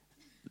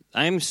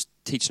I'm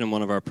teaching in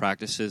one of our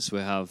practices. We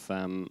have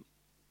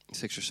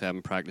 6 or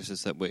 7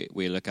 practices that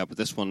we look at, but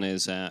this one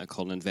is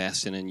called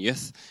Investing in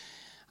Youth.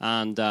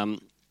 And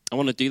I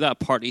want to do that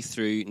partly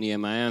through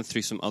Nehemiah and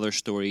through some other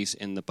stories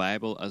in the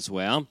Bible as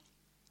well.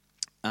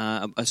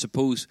 I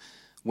suppose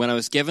when I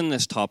was given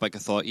this topic, I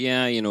thought,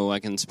 I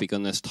can speak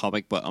on this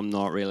topic, but I'm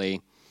not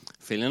really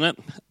feeling it.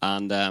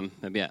 And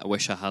maybe I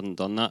wish I hadn't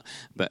done that,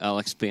 but I'll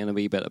explain a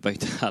wee bit about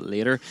that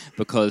later,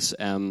 because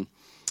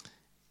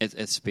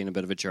it's been a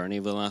bit of a journey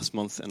over the last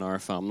month in our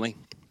family.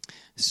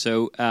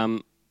 So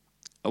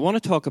I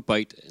want to talk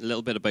a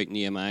little bit about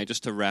Nehemiah,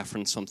 just to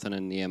reference something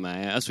in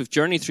Nehemiah. As we've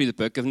journeyed through the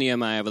book of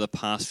Nehemiah over the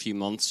past few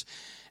months,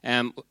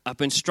 I've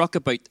been struck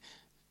about,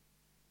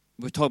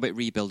 we talk about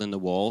rebuilding the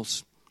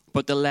walls,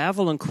 but the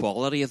level and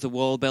quality of the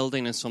wall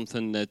building is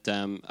something that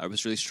I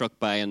was really struck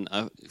by. And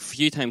a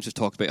few times we've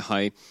talked about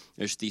how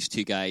there's these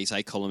 2 guys,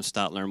 I call them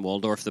Statler and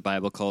Waldorf, the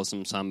Bible calls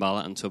them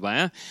Sanballat and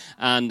Tobiah,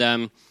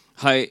 and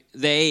how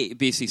they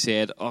basically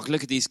said, oh,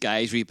 look at these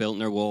guys rebuilding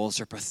their walls,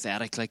 they're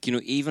pathetic. Like,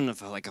 even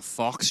if a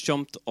fox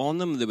jumped on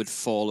them, they would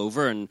fall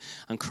over and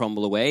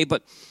crumble away.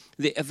 But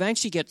they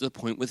eventually get to the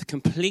point where they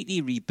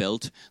completely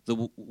rebuilt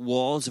the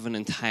walls of an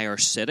entire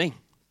city.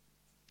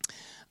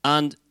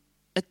 And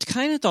it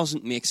kind of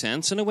doesn't make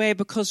sense in a way,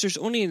 because there's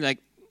only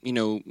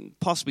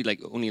possibly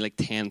only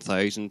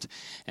 10,000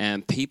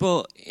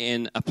 people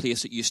in a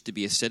place that used to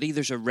be a city.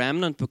 There's a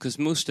remnant because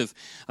most of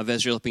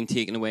Israel have been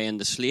taken away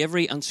into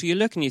slavery. And so you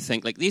look and you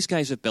think, these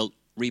guys have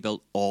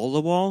rebuilt all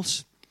the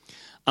walls.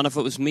 And if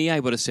it was me, I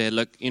would have said,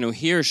 look,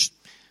 here's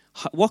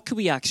what could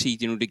we actually,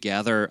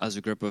 together as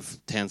a group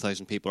of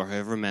 10,000 people or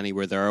however many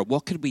were there,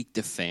 what could we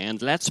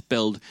defend? Let's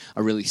build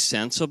a really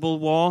sensible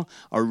wall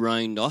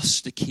around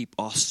us to keep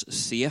us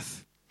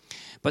safe.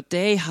 But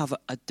they have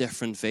a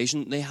different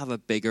vision. They have a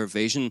bigger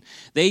vision.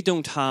 They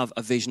don't have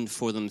a vision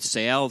for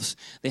themselves.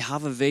 They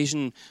have a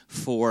vision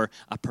for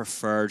a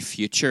preferred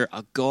future,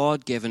 a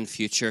God-given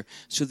future.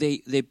 So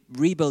they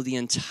rebuild the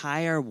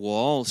entire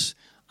walls.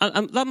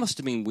 And that must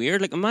have been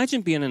weird.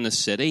 Imagine being in a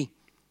city.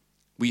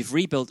 We've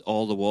rebuilt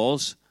all the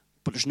walls,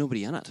 but there's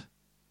nobody in it.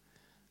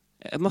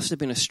 It must have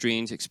been a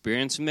strange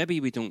experience. Maybe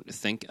we don't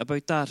think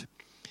about that.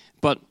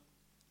 But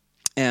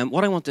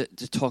what I want to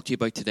talk to you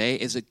about today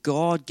is that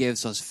God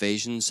gives us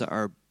visions that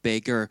are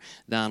bigger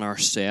than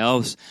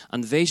ourselves.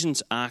 And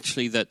visions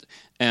actually that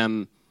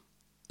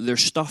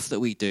there's stuff that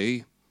we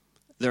do.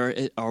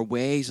 There are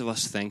ways of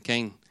us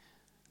thinking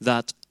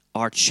that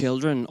our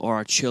children or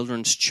our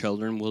children's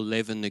children will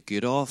live in the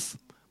good of.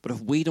 But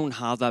if we don't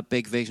have that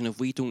big vision, if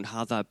we don't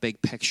have that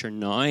big picture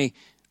now,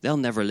 they'll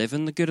never live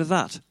in the good of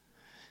that.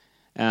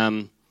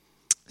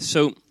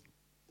 So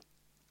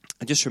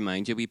I just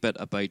remind you a wee bit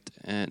about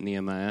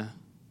Nehemiah.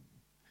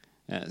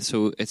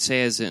 So it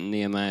says in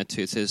Nehemiah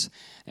 2, it says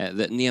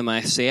that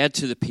Nehemiah said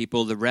to the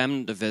people, the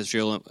remnant of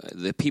Israel,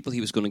 the people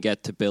he was going to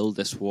get to build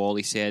this wall,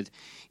 he said,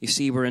 you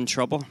see, we're in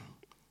trouble.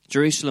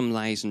 Jerusalem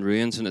lies in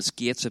ruins and its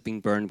gates have been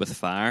burned with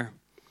fire.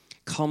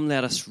 Come,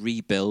 let us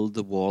rebuild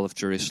the wall of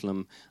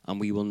Jerusalem, and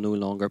we will no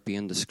longer be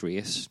in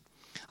disgrace.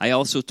 I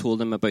also told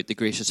them about the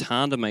gracious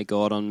hand of my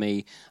God on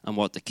me and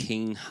what the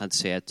king had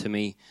said to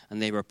me.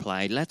 And they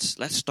replied, let's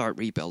start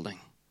rebuilding.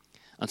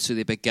 And so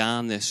they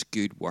began this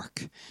good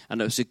work.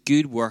 And it was a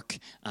good work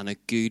and a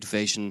good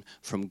vision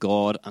from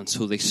God. And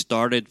so they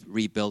started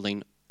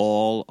rebuilding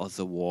all of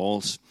the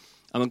walls.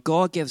 And when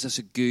God gives us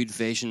a good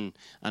vision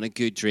and a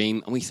good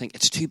dream, and we think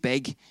it's too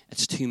big,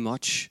 it's too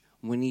much,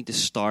 we need to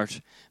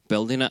start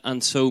building it.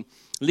 And so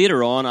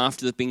later on,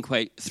 after they've been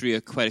through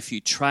quite a few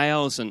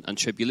trials and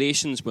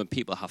tribulations, when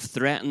people have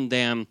threatened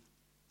them,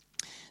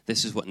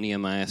 this is what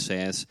Nehemiah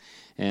says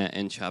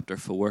in chapter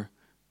 4.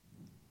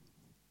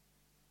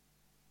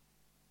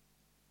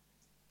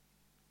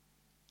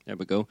 There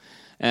we go.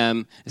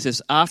 It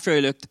says, after I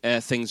looked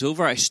things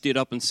over, I stood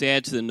up and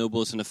said to the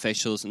nobles and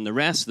officials and the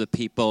rest of the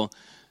people,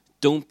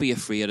 don't be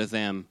afraid of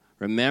them.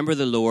 Remember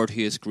the Lord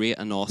who is great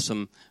and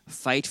awesome.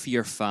 Fight for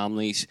your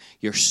families,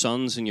 your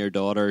sons and your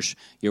daughters,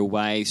 your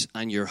wives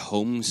and your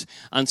homes.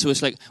 And so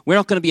it's we're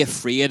not going to be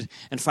afraid.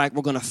 In fact,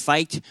 we're going to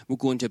fight. We're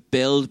going to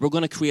build. We're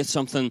going to create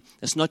something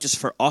that's not just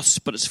for us,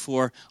 but it's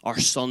for our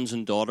sons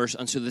and daughters.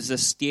 And so there's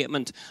this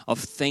statement of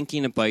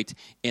thinking about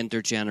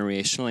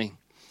intergenerationally.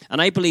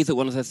 And I believe that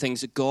one of the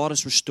things that God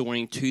is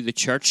restoring to the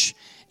church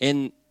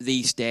in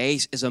these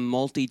days is a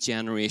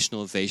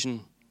multi-generational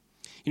vision.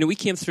 We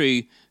came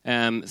through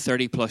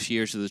 30 plus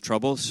years of the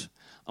Troubles,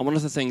 and one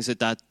of the things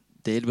that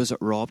did was it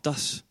robbed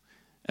us.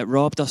 It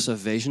robbed us of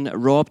vision. It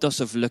robbed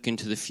us of looking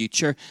to the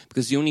future,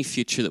 because the only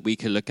future that we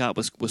could look at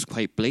was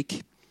quite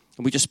bleak.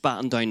 And we just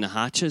battened down the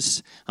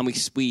hatches, and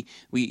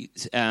we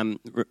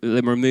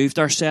removed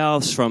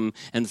ourselves from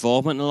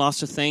involvement in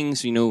lots of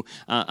things,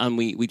 and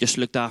we just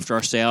looked after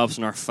ourselves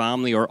and our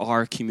family or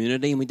our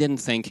community, and we didn't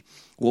think,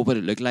 what would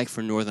it look like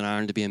for Northern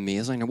Ireland to be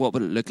amazing? Or what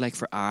would it look like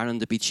for Ireland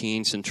to be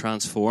changed and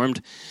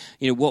transformed?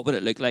 What would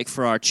it look like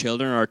for our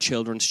children or our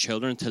children's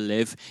children to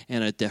live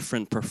in a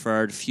different,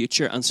 preferred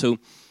future? And so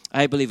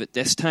I believe at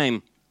this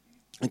time,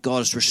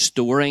 God is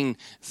restoring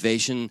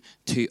vision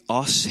to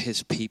us,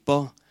 his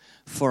people,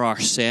 for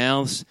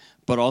ourselves,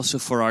 but also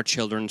for our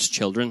children's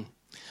children.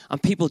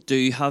 And people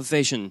do have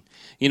vision.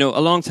 You know, a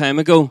long time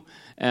ago,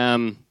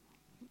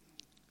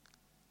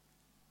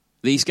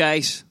 these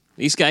guys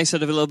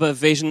had a little bit of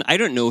vision. I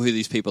don't know who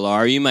these people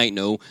are. You might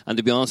know. And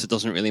to be honest, it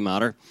doesn't really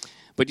matter.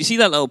 But you see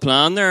that little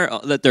plan there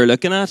that they're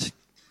looking at?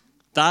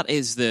 That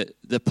is the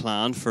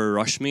plan for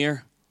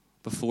Rushmere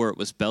before it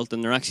was built.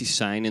 And they're actually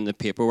signing the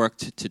paperwork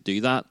to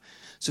do that.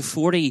 So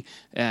 40,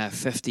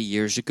 50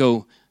 years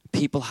ago,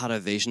 people had a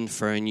vision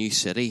for a new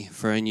city,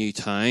 for a new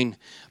town.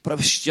 But it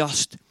was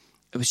just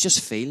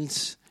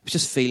fields. It was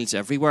just fields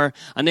everywhere.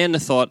 And then they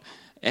thought,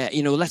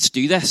 let's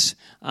do this.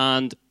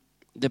 And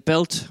they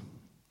built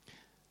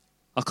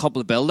a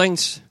couple of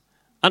buildings.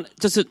 And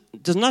does it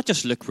not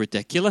just look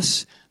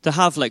ridiculous to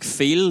have like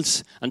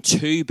fields and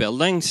 2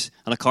 buildings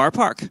and a car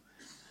park?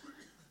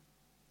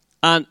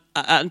 And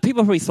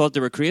people probably thought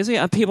they were crazy.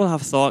 And people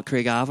have thought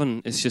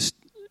Craigavon is just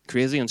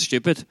crazy and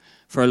stupid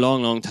for a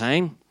long, long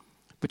time.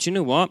 But you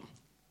know what?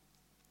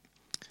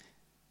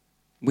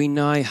 We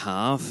now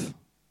have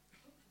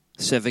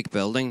civic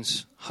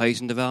buildings,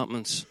 housing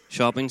developments,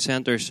 shopping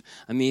centres,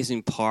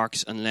 amazing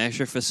parks and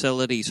leisure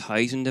facilities,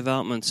 housing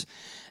developments.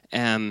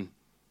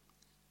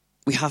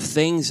 We have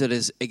things that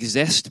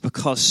exist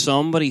because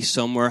somebody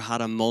somewhere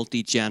had a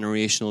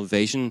multi-generational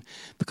vision,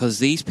 because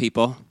these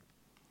people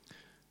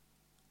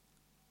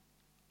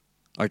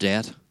are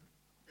dead.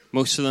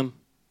 Most of them.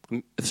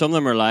 If some of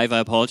them are alive, I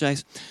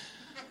apologise.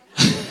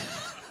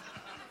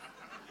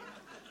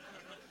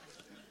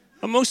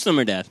 But most of them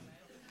are dead.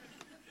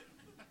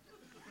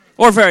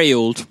 Or very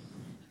old.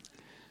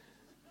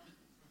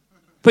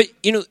 But,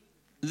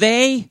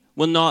 they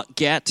will not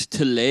get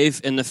to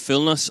live in the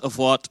fullness of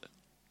what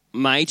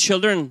my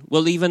children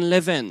will even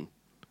live in.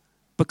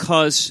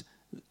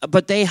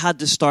 But they had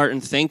to start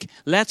and think,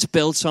 let's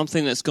build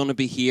something that's going to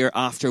be here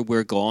after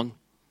we're gone.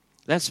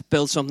 Let's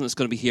build something that's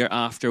going to be here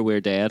after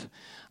we're dead.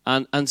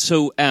 And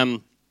so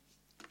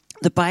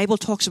the Bible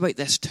talks about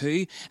this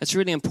too. It's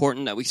really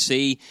important that we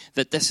see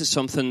that this is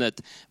something that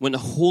when the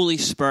Holy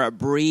Spirit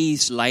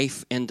breathes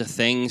life into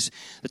things,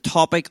 the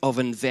topic of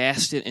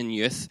investing in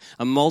youth,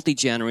 a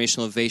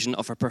multi-generational vision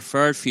of a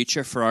preferred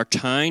future for our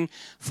town,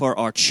 for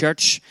our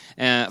church,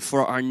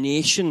 for our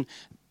nation,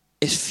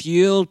 is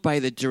fueled by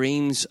the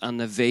dreams and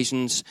the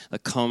visions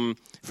that come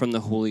from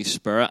the Holy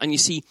Spirit. And you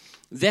see,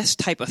 this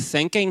type of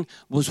thinking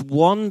was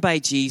won by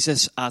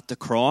Jesus at the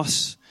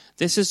cross.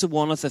 This is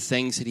one of the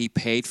things that he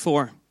paid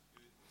for.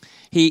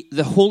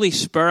 The Holy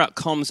Spirit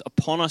comes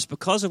upon us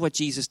because of what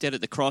Jesus did at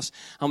the cross.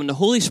 And when the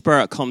Holy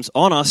Spirit comes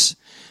on us,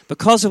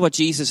 because of what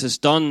Jesus has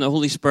done, the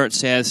Holy Spirit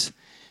says,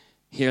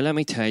 here, let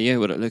me tell you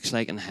what it looks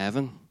like in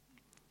heaven.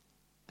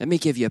 Let me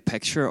give you a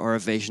picture or a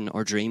vision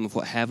or dream of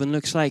what heaven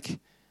looks like.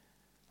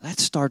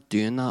 Let's start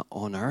doing that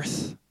on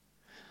earth.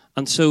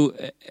 And so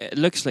it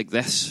looks like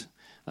this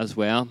as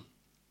well.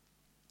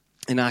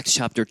 In Acts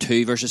chapter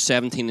 2, verses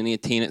 17 and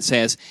 18, it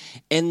says,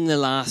 in the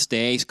last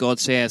days, God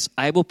says,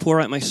 I will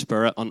pour out my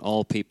Spirit on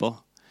all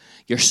people.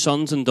 Your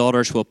sons and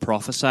daughters will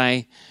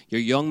prophesy.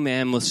 Your young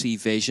men will see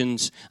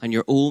visions, and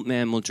your old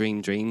men will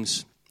dream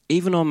dreams.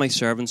 Even on my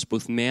servants,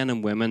 both men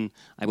and women,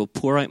 I will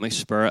pour out my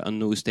Spirit in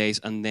those days,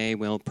 and they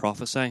will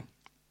prophesy.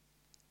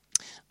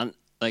 And,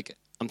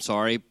 I'm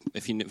sorry,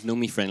 if you've known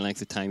me for any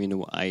length of time, you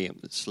know I am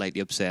slightly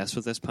obsessed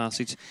with this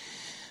passage.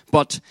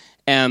 But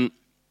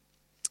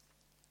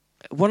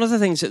one of the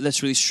things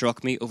that's really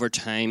struck me over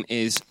time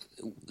is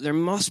there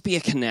must be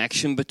a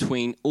connection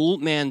between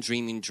old men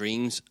dreaming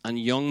dreams and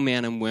young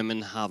men and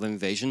women having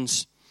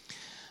visions.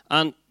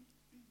 And,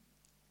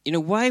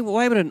 why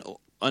would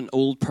an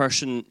old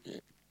person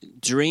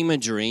dream a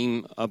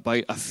dream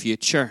about a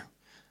future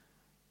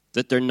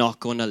that they're not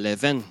going to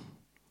live in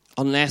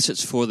unless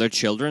it's for their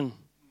children?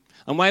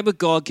 And why would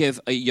God give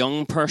a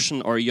young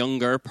person or a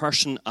younger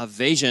person a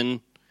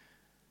vision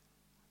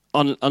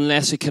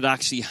unless it could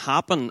actually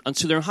happen? And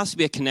so there has to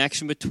be a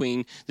connection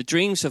between the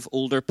dreams of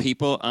older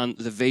people and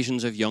the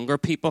visions of younger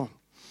people.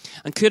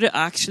 And could it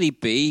actually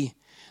be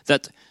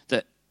that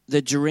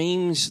the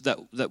dreams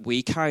that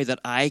we carry, that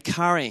I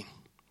carry,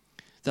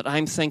 that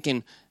I'm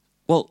thinking,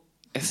 well,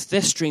 if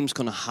this dream's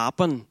going to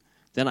happen,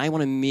 then I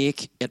want to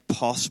make it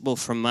possible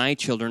for my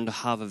children to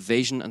have a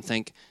vision and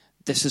think,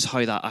 this is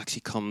how that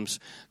actually comes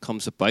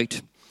about.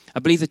 I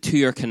believe the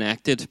two are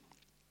connected.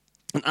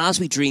 And as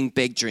we dream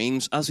big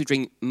dreams, as we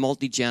dream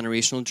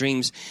multi-generational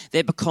dreams,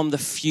 they become the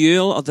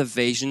fuel of the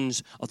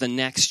visions of the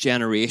next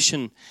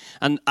generation.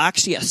 And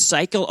actually a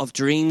cycle of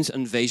dreams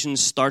and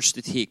visions starts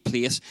to take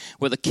place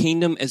where the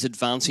kingdom is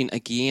advancing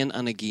again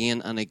and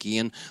again and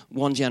again.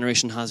 One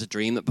generation has a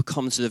dream that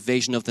becomes the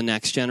vision of the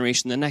next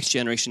generation. The next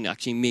generation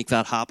actually make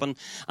that happen.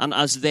 And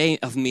as they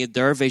have made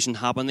their vision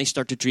happen, they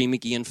start to dream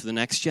again for the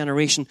next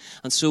generation,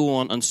 and so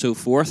on and so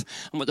forth.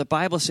 And what the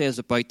Bible says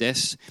about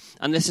this,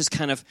 and this is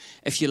kind of,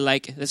 if you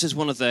like, this is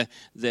one of the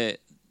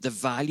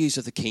values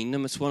of the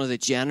kingdom. It's one of the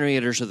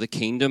generators of the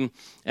kingdom.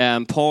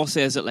 Paul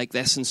says it like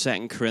this in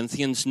 2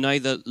 Corinthians. Now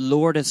the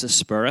Lord is a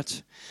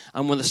spirit.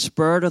 And when the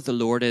Spirit of the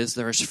Lord is,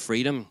 there is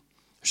freedom.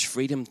 There's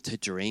freedom to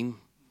dream.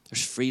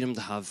 There's freedom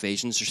to have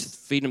visions. There's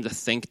freedom to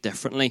think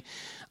differently.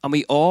 And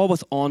we all,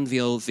 with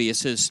unveiled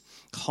faces,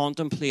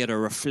 contemplate or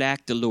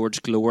reflect the Lord's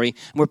glory.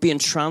 And we're being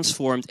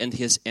transformed into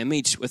his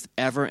image with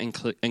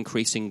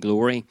ever-increasing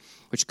glory,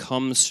 which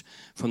comes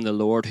from the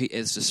Lord, who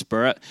is the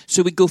Spirit.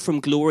 So we go from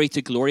glory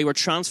to glory. We're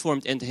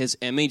transformed into his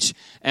image.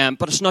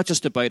 But it's not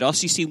just about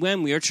us. You see,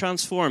 when we are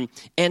transformed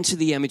into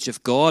the image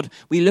of God,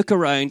 we look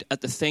around at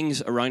the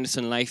things around us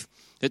in life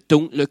that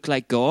don't look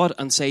like God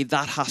and say,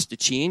 that has to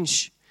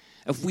change.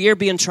 If we're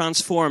being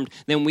transformed,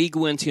 then we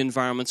go into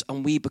environments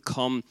and we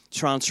become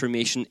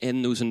transformation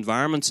in those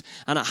environments.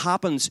 And it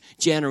happens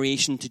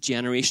generation to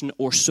generation,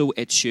 or so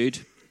it should.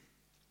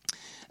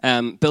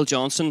 Bill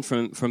Johnson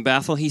from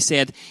Bethel, he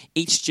said,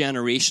 each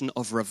generation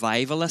of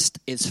revivalist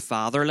is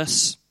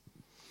fatherless.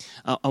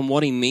 And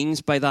what he means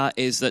by that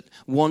is that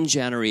one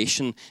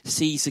generation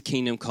sees the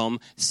kingdom come,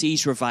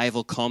 sees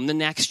revival come. The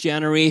next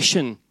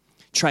generation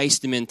tries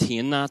to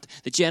maintain that.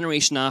 The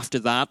generation after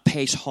that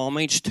pays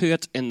homage to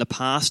it in the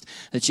past.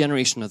 The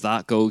generation of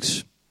that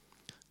goes,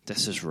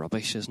 this is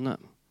rubbish, isn't it?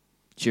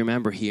 Do you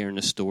remember hearing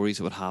the stories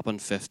of what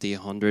happened 50,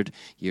 100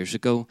 years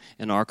ago?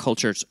 In our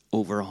culture, it's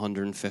over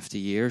 150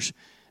 years.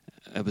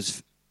 It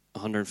was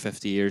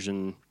 150 years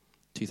in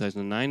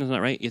 2009, isn't that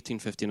right?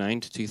 1859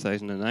 to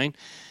 2009.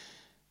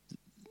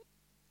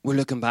 We're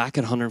looking back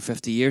at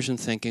 150 years and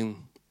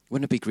thinking,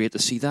 wouldn't it be great to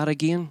see that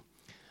again?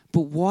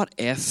 But what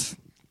if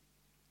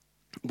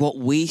what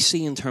we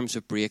see in terms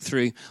of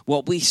breakthrough,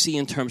 what we see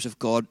in terms of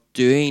God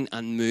doing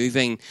and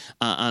moving,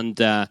 and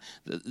the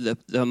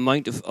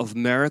amount of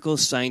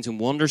miracles, signs and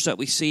wonders that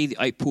we see, the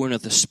outpouring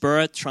of the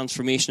Spirit,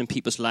 transformation in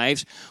people's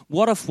lives,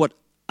 what if what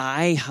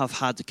I have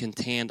had to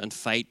contend and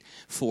fight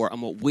for,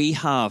 and what we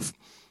have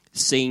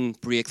seen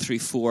breakthrough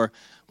for,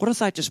 what if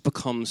that just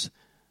becomes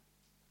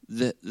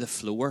the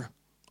floor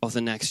of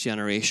the next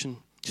generation?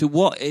 So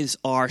what is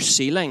our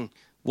ceiling?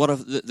 What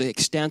if the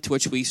extent to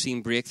which we've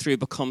seen breakthrough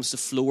becomes the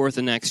floor of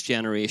the next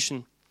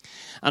generation?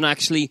 And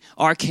actually,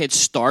 our kids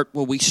start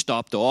where we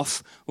stopped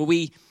off. Where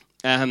we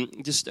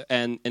just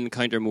in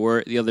Encounter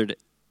More the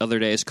other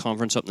day's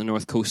conference up in the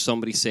North Coast,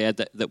 somebody said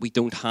that we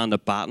don't hand a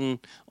baton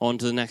on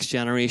to the next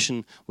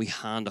generation, we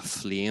hand a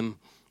flame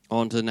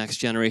on to the next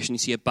generation. You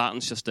see, a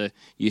baton's just a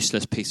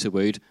useless piece of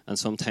wood, and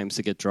sometimes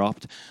they get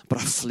dropped.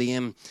 But a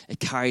flame, it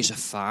carries a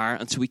fire.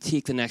 And so we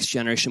take the next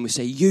generation, we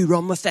say, you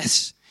run with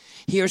this.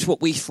 Here's what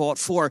we fought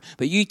for,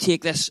 but you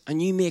take this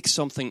and you make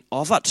something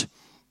of it.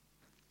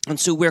 And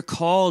so we're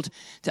called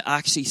to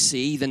actually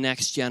see the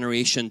next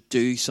generation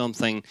do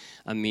something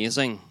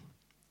amazing.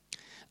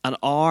 And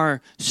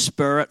our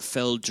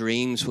Spirit-filled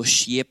dreams will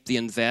shape the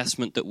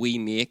investment that we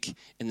make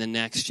in the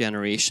next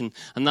generation.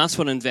 And that's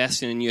what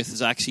investing in youth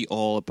is actually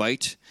all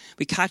about.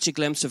 We catch a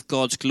glimpse of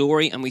God's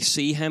glory and we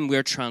see him,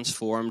 we're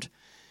transformed.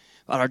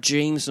 Our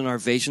dreams and our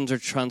visions are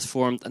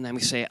transformed, and then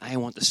we say, I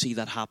want to see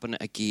that happen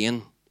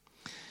again.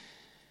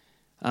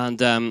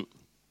 And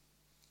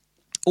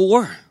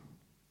or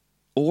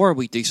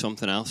we do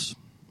something else.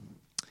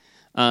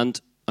 And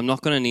I'm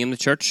not going to name the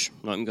church.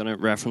 I'm not even going to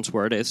reference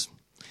where it is.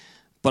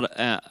 But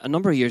a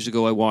number of years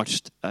ago, I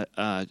watched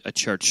a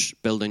church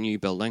build a new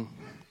building.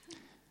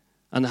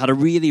 And they had a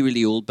really,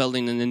 really old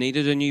building, and they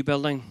needed a new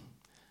building.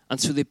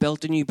 And so they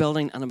built a new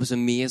building, and it was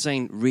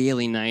amazing,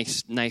 really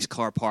nice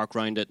car park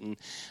around it,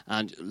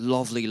 and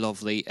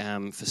lovely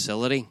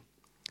facility.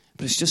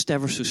 But it's just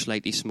ever so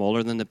slightly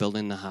smaller than the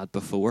building they had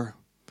before.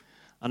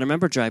 And I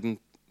remember driving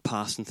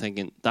past and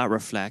thinking, that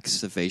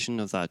reflects the vision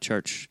of that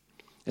church,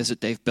 is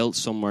that they've built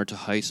somewhere to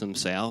house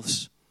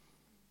themselves.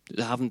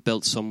 They haven't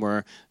built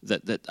somewhere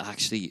that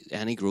actually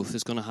any growth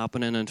is going to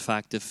happen in. In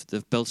fact,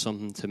 they've built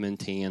something to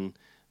maintain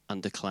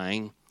and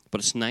decline. But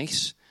it's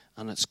nice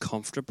and it's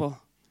comfortable.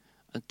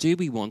 And do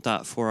we want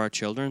that for our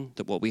children,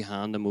 that what we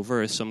hand them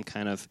over is some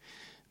kind of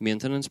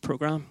maintenance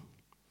program?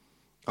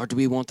 Or do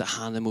we want to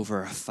hand them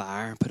over a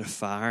fire, put a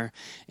fire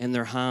in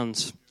their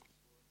hands?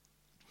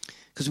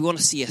 Because we want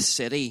to see a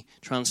city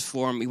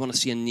transformed. We want to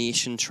see a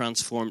nation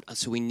transformed. And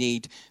so we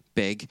need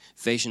big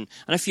vision.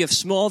 And if you have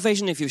small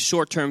vision, if you have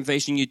short-term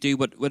vision, you do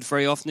what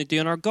very often they do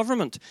in our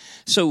government.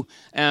 So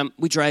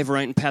we drive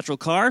around in petrol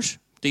cars,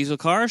 diesel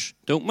cars,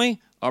 don't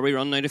we? Are we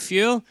running out of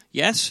fuel?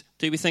 Yes.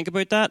 Do we think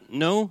about that?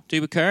 No.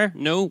 Do we care?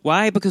 No.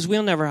 Why? Because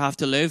we'll never have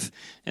to live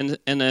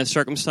in a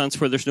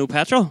circumstance where there's no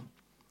petrol.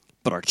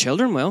 But our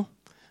children will.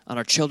 And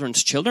our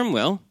children's children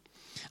will.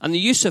 And the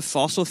use of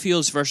fossil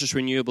fuels versus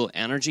renewable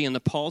energy and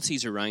the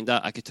policies around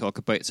that, I could talk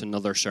about. It's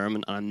another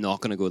sermon, and I'm not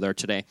going to go there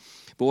today.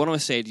 But what I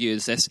want to say to you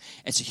is this.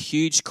 It's a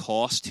huge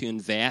cost to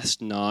invest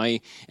now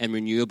in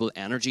renewable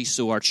energy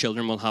so our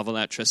children will have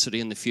electricity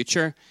in the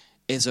future.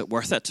 Is it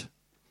worth it?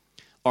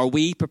 Are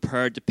we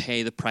prepared to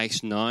pay the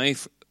price now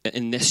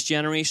in this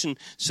generation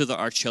so that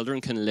our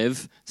children can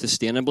live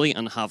sustainably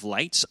and have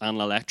lights and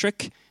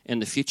electric in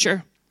the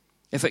future?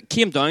 If it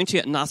came down to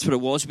it and that's what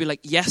it was, we'd be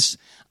like, yes,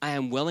 I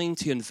am willing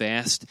to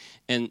invest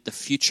in the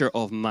future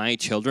of my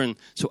children.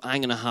 So I'm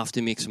going to have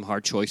to make some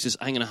hard choices.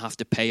 I'm going to have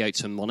to pay out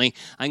some money.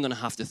 I'm going to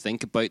have to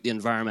think about the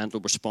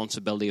environmental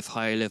responsibility of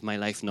how I live my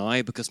life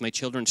now, because my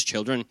children's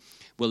children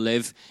will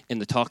live in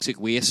the toxic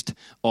waste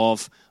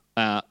of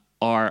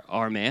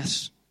our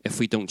mess if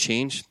we don't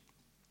change.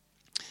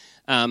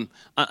 And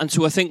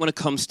so I think when it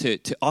comes to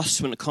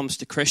us, when it comes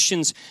to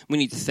Christians, we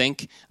need to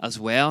think as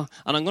well.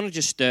 And I'm going to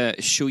just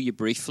show you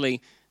briefly.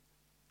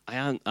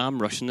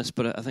 I'm rushing this,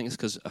 but I think it's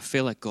because I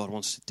feel like God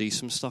wants to do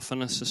some stuff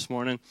in us this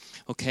morning.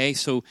 Okay,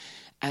 so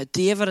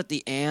David at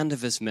the end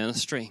of his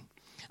ministry,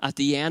 at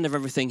the end of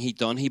everything he'd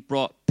done, he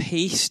brought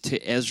peace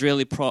to Israel.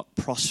 He brought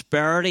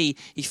prosperity.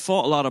 He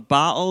fought a lot of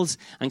battles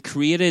and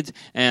created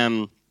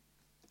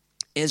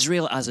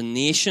Israel as a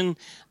nation.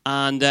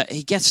 And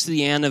he gets to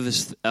the end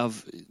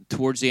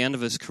towards the end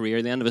of his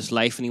career, the end of his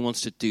life, and he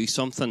wants to do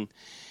something.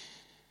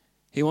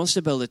 He wants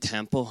to build a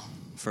temple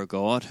for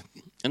God.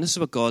 And this is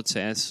what God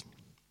says.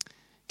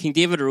 King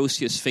David arose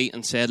to his feet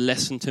and said,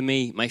 "Listen to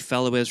me, my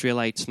fellow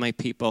Israelites, my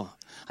people.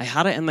 I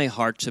had it in my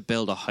heart to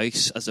build a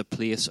house as a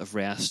place of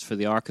rest for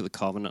the ark of the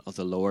covenant of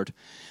the Lord,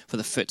 for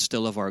the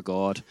footstool of our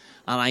God.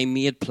 And I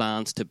made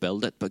plans to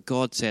build it. But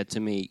God said to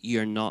me, you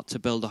are not to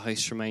build a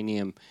house for my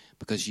name,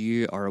 because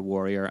you are a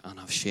warrior and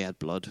have shed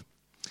blood."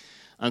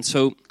 And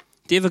so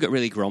David got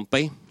really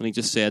grumpy, and he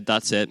just said,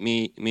 "That's it,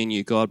 me and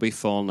you, God, we've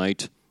fallen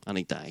out," and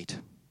he died.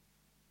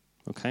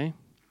 Okay?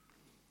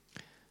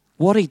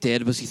 What he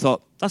did was he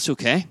thought, that's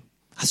okay.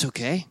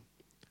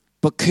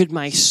 But could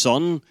my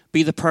son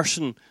be the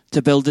person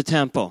to build the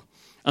temple?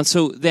 And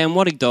so then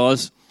what he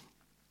does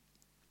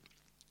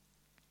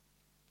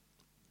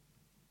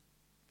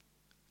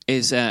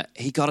is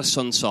he got his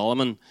son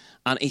Solomon,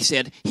 and he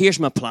said, here's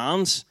my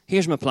plans,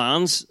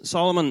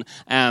 Solomon.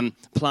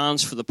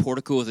 Plans for the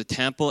portico of the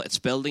temple, its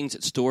buildings,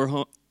 its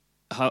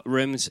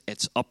storerooms,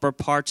 its upper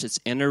parts, its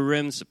inner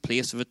rooms, the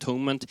place of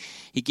atonement.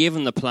 He gave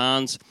him the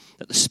plans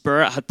that the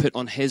Spirit had put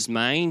on his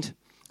mind.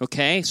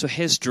 Okay, so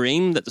his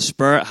dream that the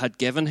Spirit had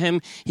given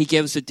him, he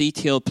gives the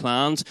detailed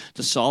plans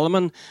to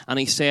Solomon, and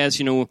he says,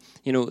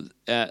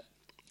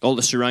 all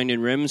the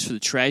surrounding rooms for the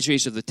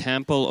treasuries of the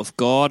temple of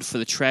God, for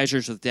the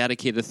treasures of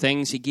dedicated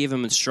things. He gave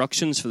him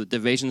instructions for the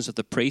divisions of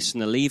the priests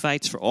and the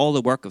Levites, for all the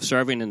work of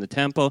serving in the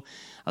temple,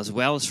 as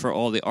well as for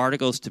all the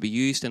articles to be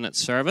used in its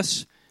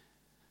service.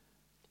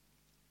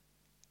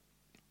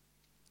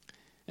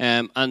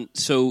 And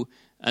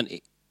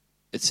it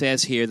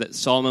says here that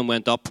Solomon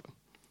went up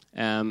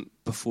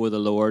before the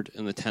Lord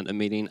in the tent of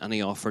meeting, and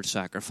he offered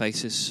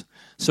sacrifices.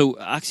 So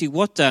actually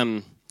what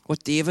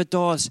David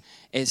does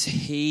is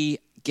he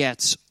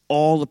gets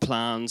all the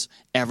plans,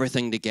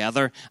 everything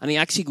together, and he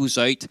actually goes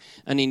out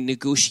and he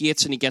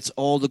negotiates, and he gets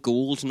all the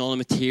gold and all the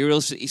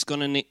materials that he's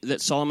going to need,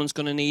 that Solomon's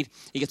going to need.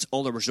 He gets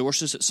all the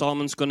resources that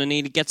Solomon's going to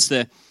need. He gets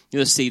the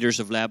cedars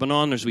of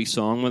Lebanon. There's a wee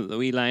song with a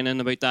wee line in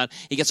about that.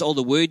 He gets all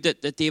the wood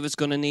that David's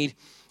going to need,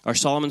 or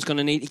Solomon's going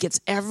to need. He gets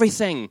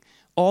everything,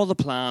 all the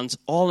plans,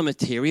 all the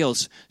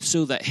materials,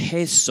 so that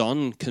his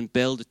son can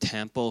build a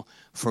temple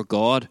for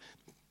God.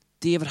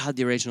 David had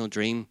the original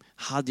dream,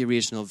 had the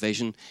original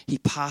vision. He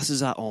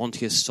passes that on to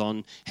his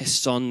son. His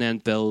son then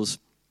builds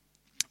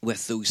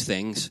with those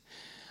things.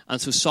 And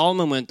so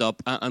Solomon went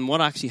up, and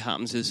what actually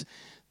happens is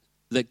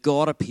that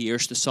God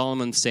appears to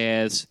Solomon and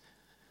says,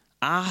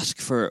 "Ask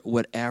for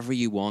whatever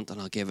you want, and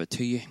I'll give it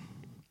to you."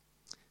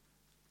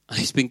 And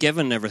he's been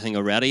given everything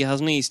already,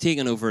 hasn't he? He's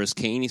taken over as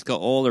king. He's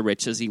got all the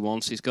riches he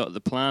wants. He's got the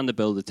plan to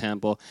build the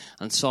temple.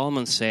 And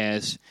Solomon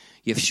says,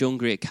 "You have shown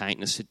great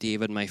kindness to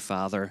David, my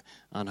father,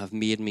 and have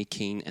made me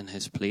king in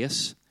his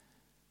place.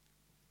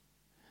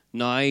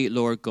 Now,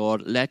 Lord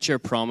God, let your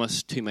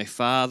promise to my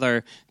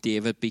father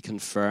David be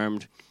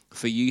confirmed,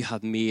 for you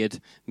have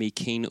made me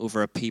king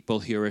over a people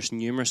who are as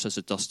numerous as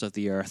the dust of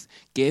the earth.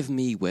 Give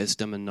me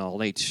wisdom and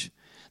knowledge,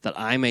 that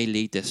I may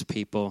lead this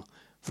people,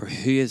 for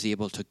who is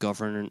able to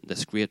govern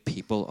this great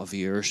people of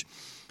yours?"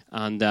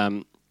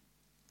 And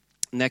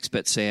next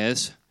bit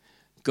says,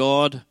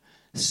 God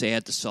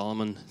said to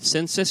Solomon,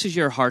 "Since this is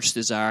your heart's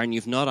desire, and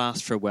you've not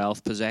asked for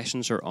wealth,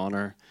 possessions, or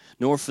honor,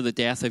 nor for the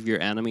death of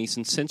your enemies,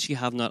 and since you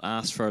have not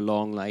asked for a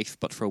long life,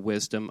 but for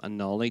wisdom and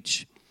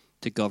knowledge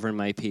to govern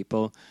my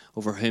people,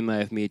 over whom I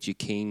have made you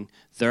king,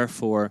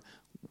 therefore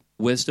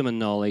wisdom and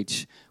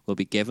knowledge will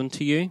be given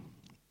to you,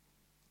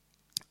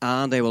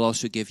 and I will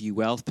also give you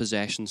wealth,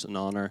 possessions, and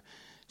honor,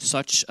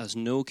 such as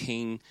no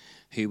king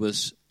who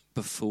was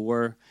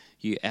before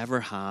you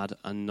ever had,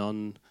 and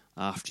none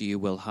after you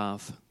will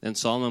have." Then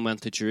Solomon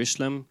went to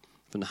Jerusalem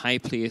from the high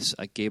place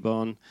at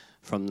Gibeon,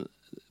 from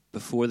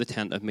before the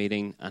tent of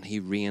meeting, and he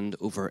reigned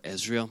over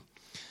Israel.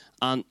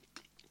 And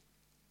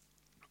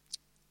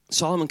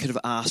Solomon could have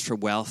asked for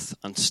wealth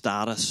and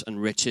status and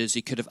riches.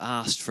 He could have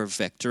asked for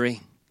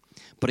victory,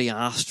 but he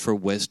asked for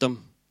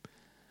wisdom.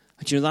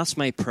 And that's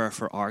my prayer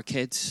for our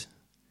kids,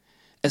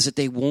 is that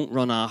they won't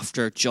run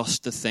after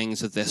just the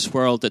things of this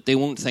world, that they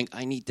won't think,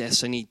 I need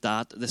this, I need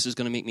that, this is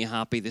going to make me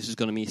happy, this is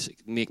going to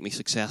make me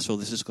successful,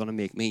 this is going to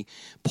make me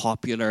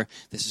popular,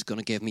 this is going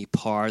to give me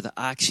power, that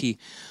actually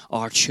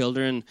our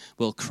children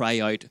will cry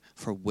out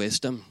for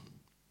wisdom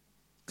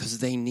because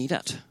they need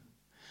it.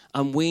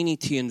 And we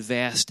need to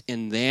invest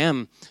in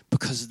them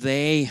because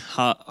they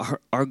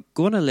are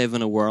going to live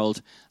in a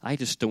world, I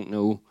just don't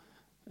know,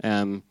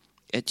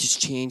 it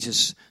just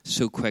changes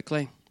so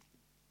quickly.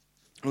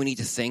 We need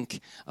to think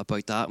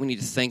about that. We need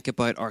to think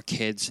about our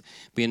kids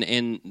being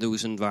in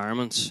those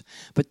environments.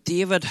 But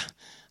David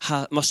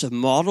must have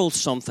modeled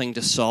something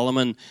to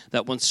Solomon,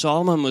 that when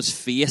Solomon was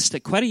faced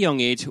at quite a young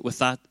age with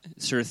that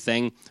sort of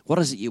thing, what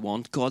is it you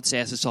want? God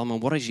says to Solomon,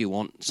 what is it you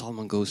want?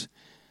 Solomon goes,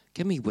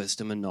 give me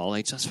wisdom and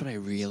knowledge. That's what I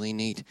really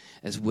need,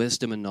 is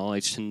wisdom and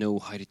knowledge to know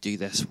how to do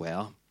this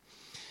well.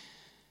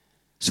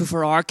 So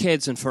for our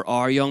kids and for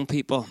our young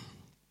people,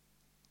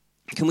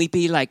 can we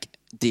be like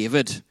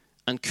David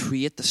and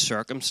create the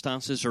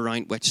circumstances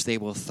around which they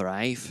will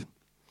thrive?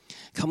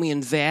 Can we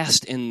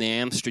invest in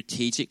them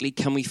strategically?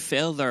 Can we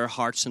fill their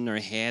hearts and their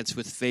heads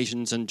with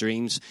visions and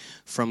dreams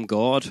from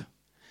God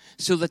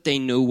so that they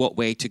know what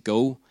way to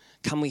go?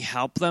 Can we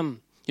help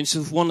them? And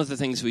so one of the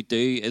things we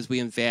do is we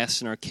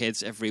invest in our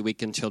kids every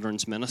week in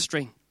children's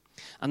ministry.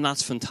 And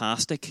that's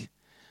fantastic.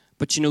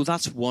 But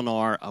that's 1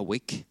 hour a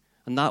week.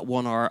 And that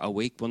 1 hour a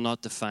week will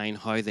not define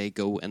how they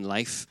go in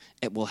life.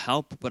 It will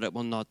help, but it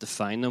will not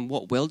define them.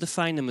 What will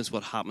define them is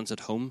what happens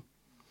at home,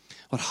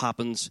 what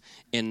happens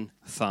in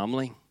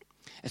family.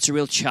 It's a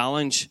real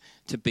challenge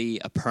to be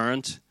a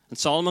parent. And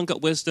Solomon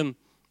got wisdom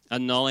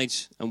and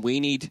knowledge, and we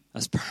need,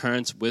 as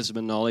parents, wisdom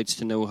and knowledge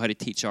to know how to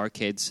teach our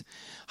kids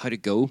how to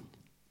go.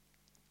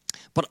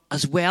 But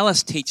as well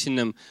as teaching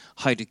them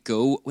how to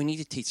go, we need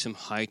to teach them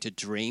how to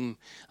dream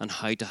and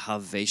how to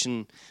have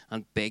vision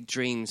and big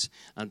dreams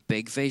and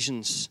big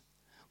visions.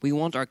 We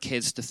want our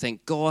kids to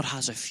think, God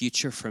has a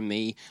future for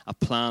me, a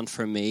plan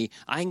for me.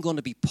 I'm going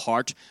to be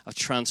part of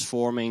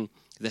transforming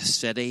this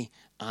city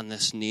and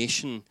this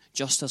nation,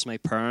 just as my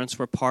parents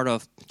were part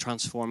of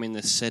transforming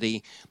this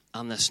city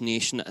and this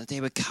nation. They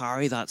would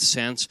carry that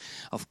sense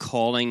of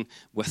calling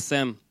with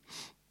them.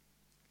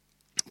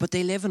 But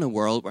they live in a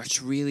world where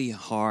it's really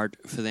hard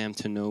for them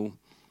to know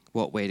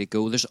what way to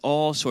go. There's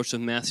all sorts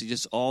of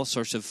messages, all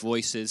sorts of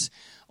voices,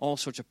 all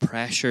sorts of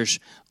pressures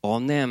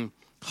on them.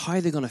 How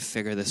are they going to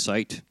figure this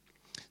out?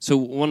 So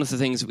one of the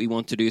things that we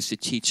want to do is to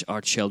teach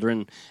our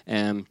children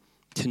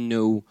to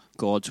know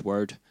God's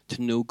word,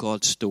 to know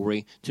God's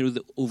story, to know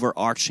the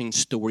overarching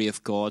story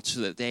of God, so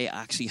that they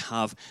actually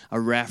have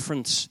a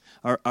reference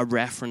or a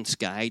reference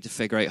guide to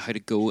figure out how to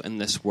go in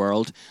this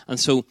world. And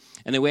so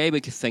in a way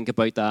we could think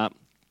about that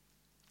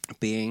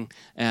being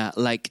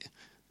like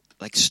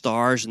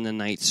stars in the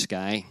night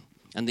sky,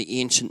 and the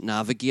ancient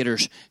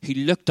navigators who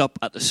looked up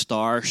at the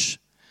stars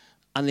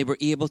and they were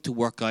able to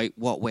work out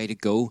what way to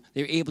go.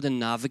 They were able to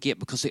navigate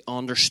because they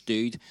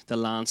understood the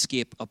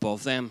landscape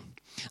above them.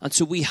 And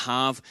so we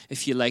have,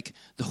 if you like,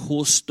 the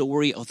whole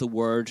story of the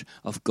Word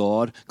of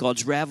God,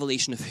 God's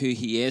revelation of who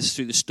He is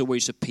through the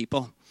stories of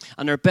people.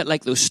 And they're a bit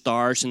like those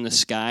stars in the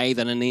sky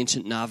that an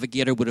ancient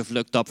navigator would have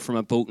looked up from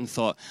a boat and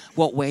thought,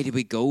 what way do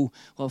we go?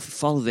 Well, if we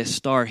follow this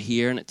star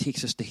here and it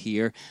takes us to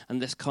here,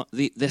 and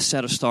this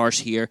set of stars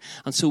here.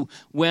 And so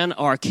when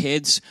our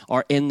kids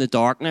are in the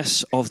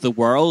darkness of the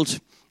world,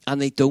 and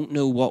they don't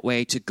know what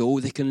way to go,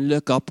 they can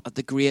look up at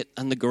the great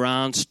and the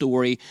grand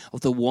story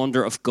of the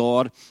wonder of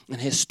God and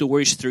His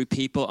stories through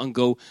people and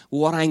go,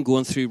 what I'm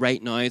going through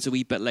right now is a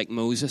wee bit like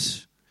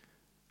Moses.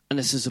 And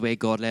this is the way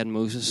God led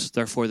Moses,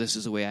 therefore this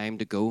is the way I am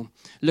to go.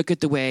 Look at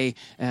the way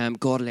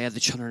God led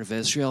the children of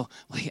Israel.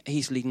 Well,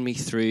 He's leading me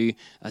through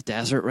a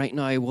desert right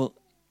now. Well,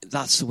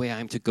 that's the way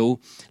I'm to go.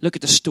 Look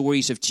at the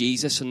stories of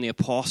Jesus and the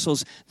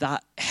apostles.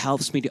 That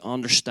helps me to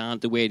understand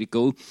the way to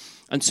go.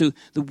 And so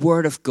the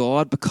Word of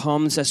God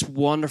becomes this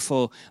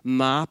wonderful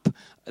map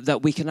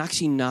that we can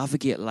actually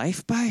navigate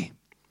life by,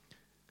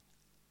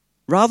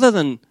 rather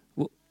than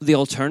the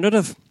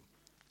alternative.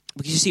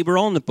 Because you see, we're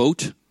on the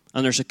boat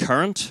and there's a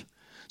current.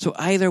 So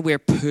either we're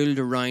pulled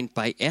around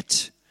by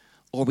it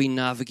or we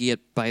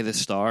navigate by the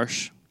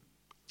stars.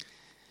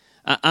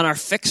 And our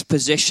fixed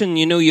position,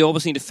 you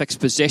always need a fixed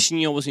position.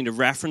 You always need a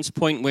reference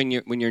point when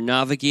you're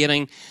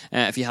navigating.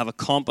 If you have a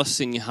compass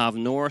and you have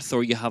north,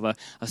 or you have a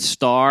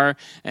star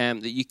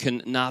that you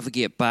can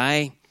navigate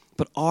by.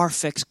 But our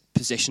fixed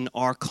position,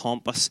 our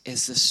compass,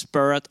 is the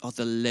Spirit of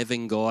the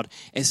living God,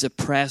 is the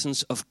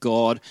presence of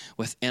God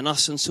within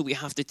us. And so we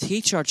have to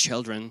teach our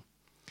children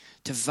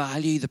to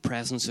value the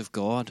presence of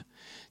God,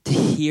 to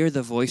hear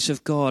the voice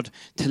of God,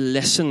 to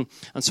listen.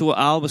 And so what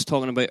Al was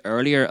talking about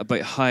earlier,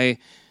 about how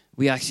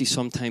we actually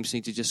sometimes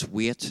need to just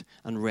wait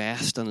and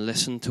rest and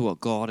listen to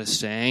what God is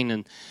saying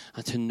and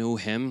to know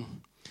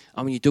Him.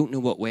 And when you don't know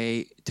what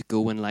way to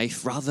go in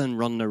life, rather than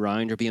running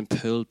around or being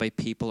pulled by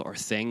people or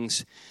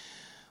things,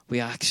 we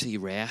actually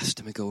rest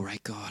and we go,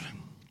 right, God,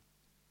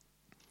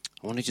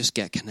 I want to just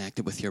get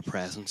connected with your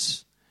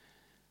presence,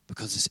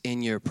 because it's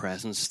in your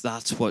presence.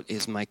 That's what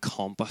is my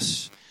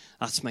compass.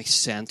 That's my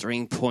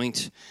centering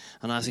point.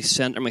 And as I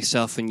center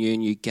myself in you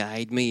and you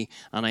guide me,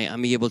 and I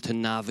am able to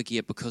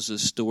navigate because of the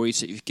stories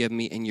that you've given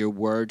me in your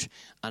word,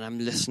 and I'm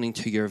listening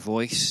to your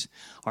voice.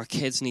 Our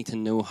kids need to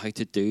know how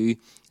to do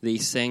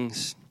these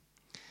things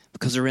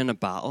because they're in a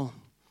battle.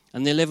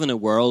 And they live in a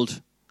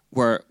world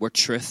where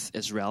truth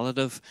is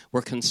relative,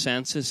 where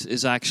consensus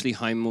is actually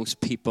how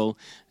most people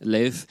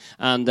live.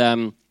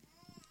 And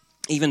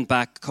even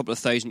back a couple of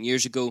thousand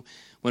years ago,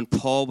 when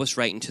Paul was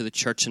writing to the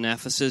church in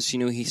Ephesus,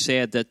 he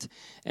said that,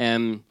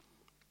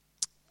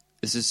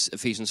 this is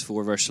Ephesians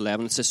 4, verse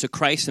 11, it says, "So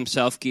Christ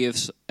himself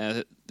gives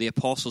the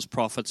apostles,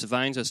 prophets,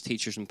 evangelists,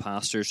 teachers, and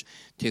pastors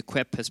to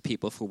equip his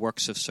people for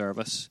works of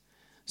service,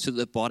 so that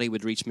the body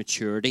would reach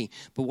maturity."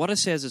 But what it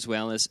says as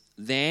well is,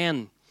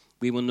 "Then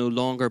we will no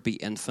longer be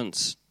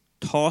infants,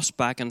 tossed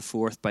back and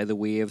forth by the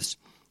waves,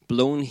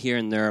 blown here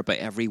and there by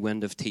every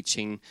wind of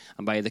teaching,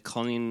 and by the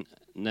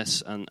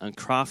cunningness and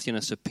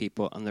craftiness of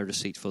people and their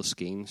deceitful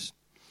schemes."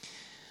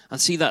 And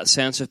see that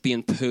sense of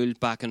being pulled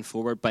back and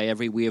forward by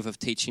every wave of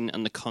teaching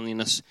and the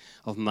cunningness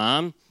of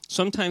man.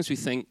 Sometimes we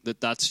think that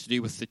that's to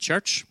do with the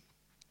church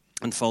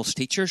and false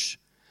teachers,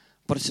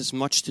 but it's as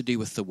much to do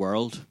with the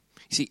world.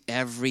 You see,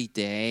 every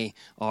day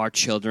our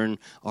children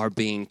are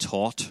being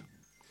taught.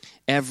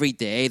 Every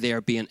day they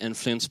are being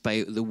influenced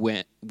by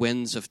the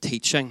winds of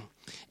teaching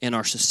in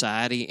our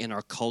society, in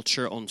our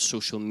culture, on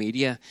social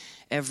media.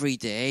 Every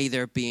day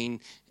they're being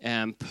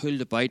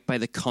pulled about by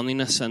the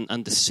cunningness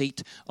and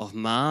deceit of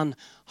man.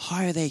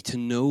 How are they to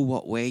know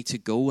what way to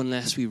go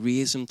unless we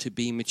raise them to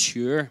be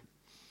mature?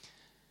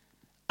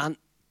 And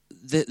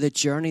the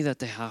journey that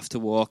they have to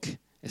walk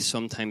is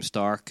sometimes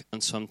dark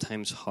and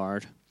sometimes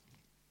hard.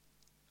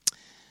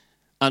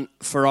 And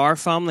for our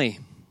family,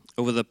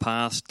 over the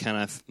past kind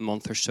of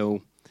month or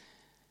so,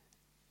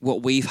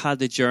 what we've had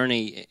the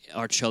journey,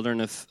 our children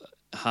have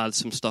had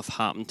some stuff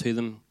happen to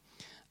them.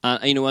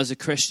 As a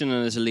Christian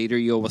and as a leader,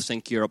 you always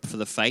think you're up for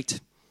the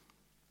fight,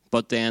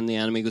 but then the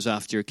enemy goes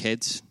after your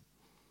kids,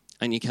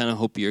 and you kind of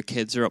hope your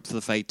kids are up for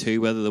the fight too,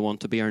 whether they want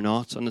to be or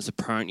not. And as a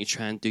parent, you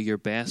try and do your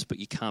best, but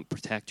you can't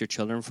protect your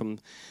children from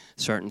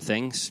certain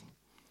things.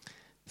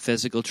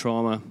 Physical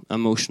trauma,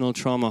 emotional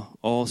trauma,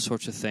 all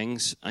sorts of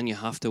things. And you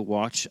have to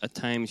watch at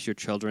times your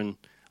children,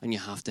 and you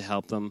have to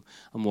help them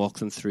and walk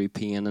them through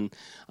pain.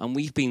 And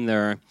we've been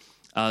there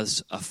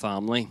as a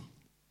family.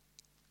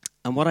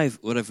 And what I've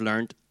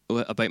learned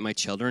about my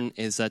children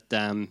is that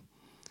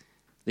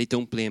they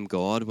don't blame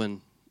God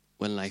when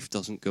life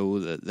doesn't go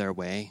their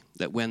way.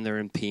 That when they're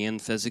in pain,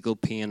 physical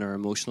pain or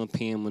emotional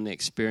pain, when they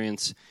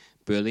experience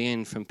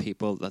bullying from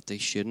people that they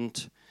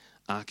shouldn't,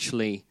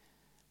 actually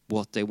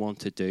what they want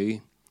to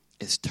do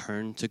is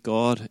turn to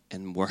God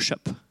in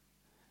worship.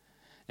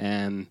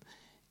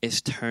 Is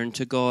turn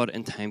to God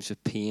in times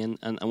of pain.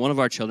 And one of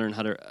our children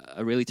had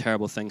a really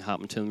terrible thing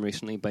happen to them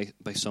recently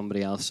by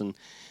somebody else.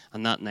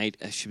 And that night,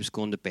 as she was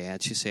going to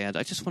bed, she said,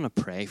 "I just want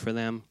to pray for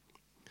them.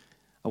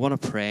 I want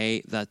to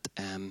pray that,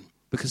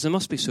 because they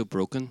must be so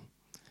broken,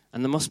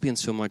 and they must be in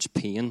so much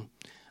pain."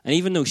 And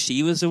even though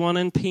she was the one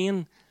in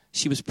pain,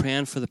 she was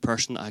praying for the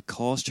person that had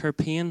caused her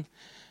pain,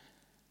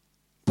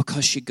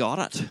 because she got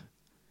it.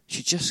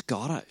 She just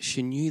got it.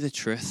 She knew the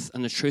truth,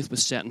 and the truth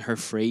was setting her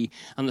free.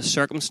 And the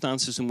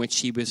circumstances in which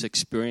she was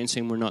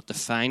experiencing were not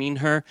defining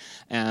her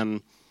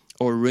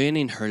or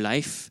ruining her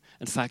life.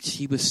 In fact,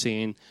 she was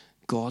saying,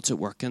 God's at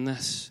work in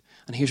this.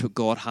 And here's what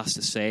God has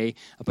to say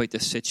about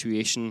this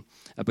situation,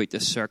 about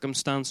this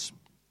circumstance.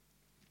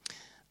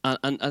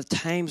 And at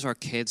times our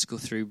kids go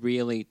through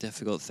really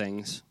difficult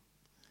things.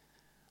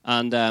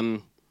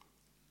 And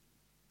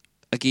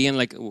again,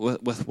 like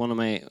with one of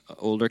my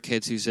older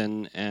kids who's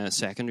in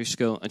secondary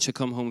school, and she'll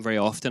come home very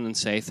often and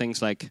say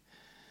things like,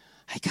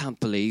 "I can't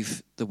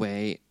believe the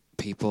way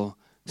people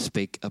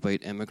speak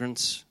about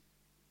immigrants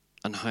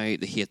and how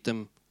they hate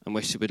them and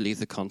wish they would leave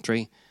the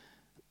country.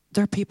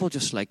 They're people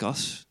just like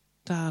us,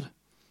 Dad.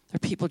 They're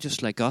people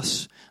just like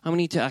us. And we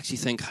need to actually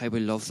think how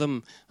we love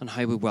them and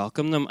how we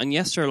welcome them. And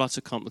yes, there are lots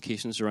of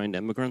complications around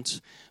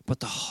immigrants,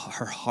 but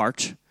her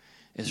heart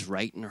is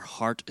right and her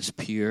heart is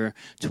pure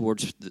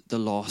towards the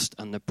lost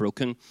and the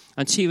broken."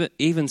 And she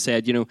even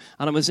said, and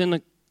I was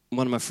in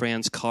one of my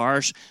friend's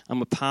cars, and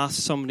we passed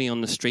somebody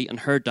on the street,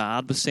 and her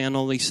dad was saying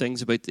all these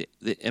things about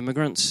the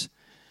immigrants.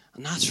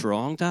 And that's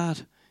wrong,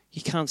 Dad.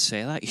 You can't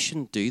say that. You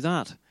shouldn't do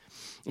that.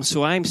 And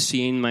so I'm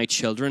seeing my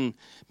children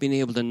being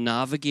able to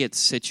navigate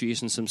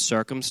situations and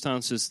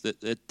circumstances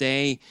that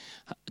they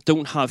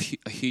don't have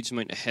a huge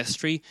amount of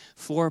history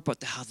for, but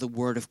they have the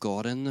Word of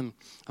God in them.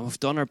 And we've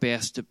done our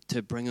best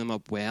to bring them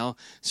up well,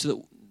 so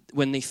that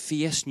when they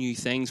face new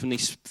things, when they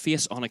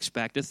face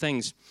unexpected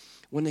things,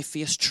 when they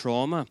face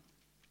trauma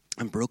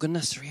and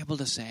brokenness, they're able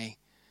to say,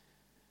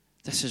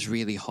 "This is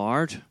really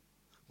hard,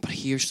 but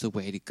here's the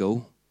way to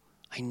go.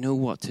 I know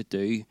what to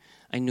do.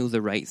 I know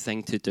the right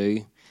thing to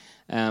do."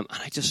 And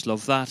I just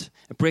love that.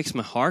 It breaks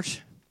my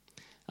heart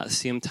at the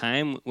same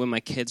time when my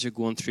kids are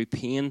going through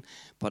pain.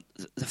 But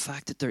the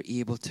fact that they're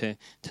able to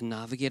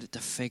navigate it, to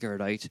figure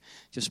it out,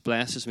 just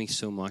blesses me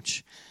so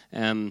much.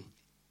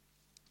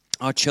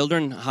 Our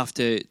children have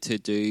to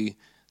do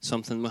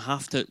something. We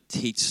have to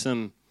teach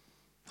them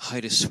how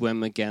to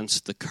swim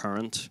against the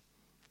current.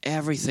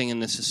 Everything in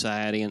this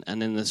society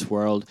and in this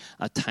world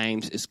at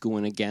times is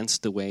going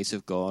against the ways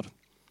of God.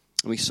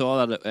 And we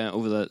saw that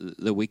over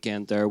the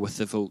weekend there with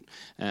the vote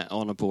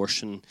on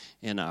abortion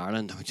in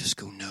Ireland. And we just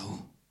go,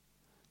 no,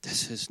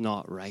 this is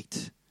not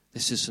right.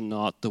 This is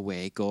not the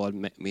way God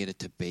made it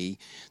to be.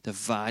 The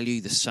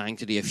value, the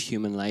sanctity of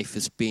human life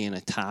is being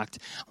attacked,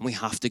 and we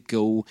have to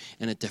go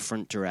in a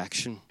different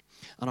direction.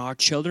 And our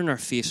children are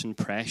facing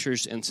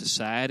pressures in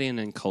society and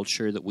in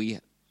culture that we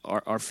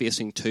are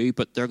facing too,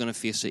 but they're going to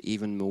face it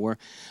even more.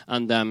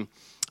 And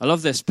I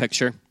love this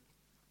picture.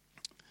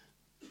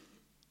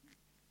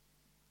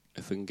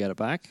 If we can get it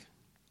back.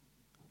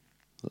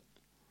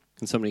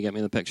 Can somebody get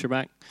me the picture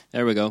back?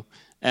 There we go.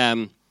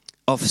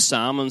 Of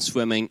salmon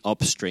swimming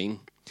upstream.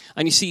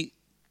 And you see,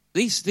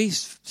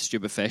 these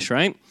stupid fish,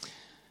 right?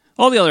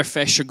 All the other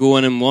fish are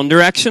going in one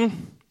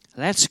direction.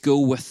 Let's go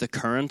with the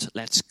current.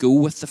 Let's go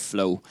with the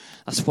flow.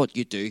 That's what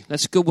you do.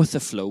 Let's go with the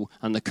flow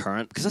and the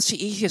current, because that's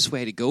the easiest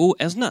way to go,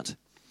 isn't it?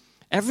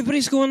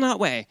 Everybody's going that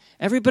way.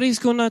 Everybody's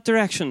going that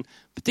direction.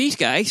 But these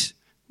guys,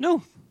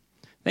 no.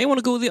 They want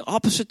to go the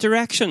opposite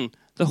direction.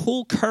 The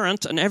whole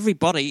current and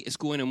everybody is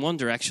going in one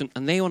direction,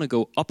 and they want to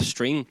go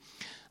upstream.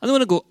 And they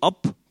want to go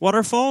up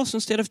waterfalls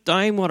instead of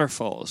down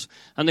waterfalls.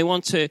 And they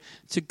want to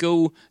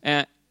go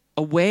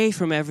away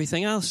from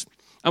everything else.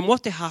 And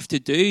what they have to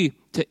do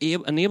to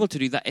enable to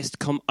do that is to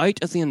come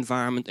out of the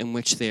environment in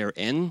which they're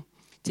in,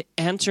 to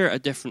enter a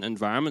different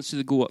environment, so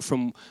they go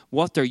from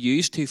what they're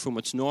used to, from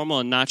what's normal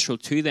and natural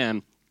to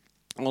them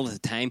all the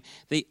time.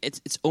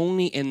 It's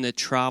only in the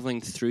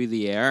traveling through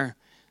the air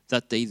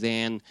that they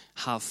then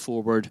have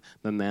forward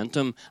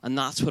momentum. And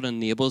that's what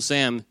enables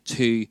them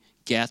to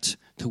get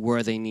to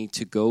where they need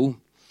to go.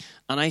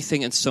 And I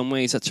think in some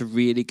ways that's a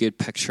really good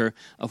picture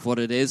of what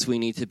it is we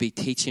need to be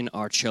teaching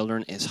our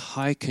children, is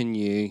how can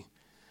you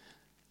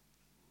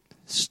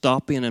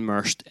stop being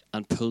immersed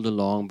and pulled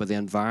along by the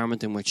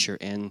environment in which you're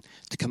in,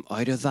 to come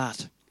out of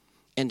that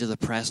into the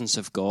presence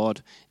of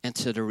God,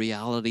 into the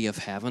reality of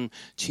heaven,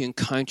 to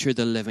encounter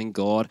the living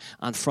God,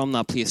 and from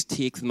that place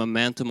take the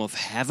momentum of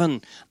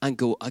heaven and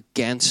go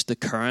against the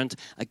current,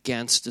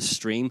 against the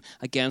stream,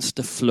 against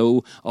the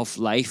flow of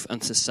life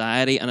and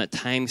society, and at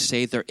times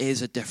say there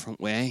is a different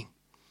way.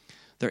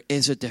 There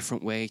is a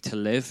different way to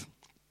live.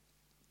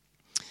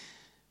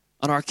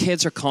 And our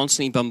kids are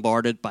constantly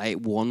bombarded by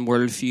one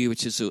worldview,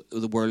 which is the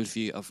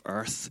worldview of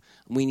earth.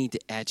 We need to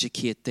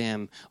educate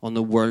them on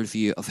the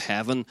worldview of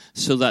heaven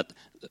so that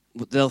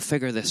they'll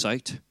figure this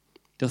out.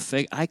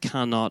 I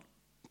cannot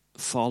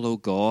follow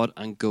God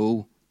and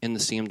go in the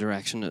same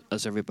direction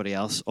as everybody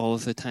else all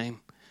of the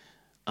time.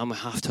 And we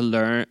have to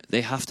learn,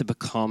 they have to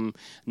become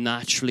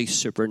naturally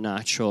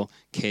supernatural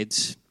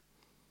kids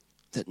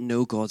that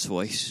know God's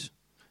voice,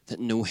 that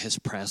know his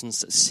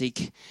presence, that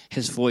seek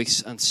his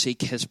voice and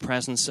seek his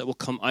presence, that will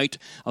come out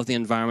of the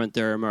environment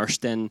they're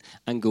immersed in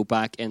and go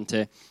back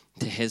into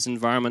his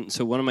environment.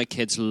 So one of my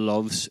kids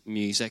loves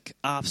music,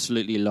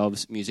 absolutely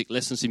loves music,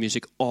 listens to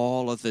music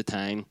all of the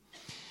time.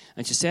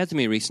 And she said to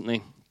me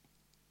recently,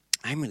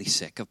 I'm really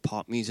sick of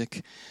pop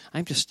music.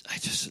 I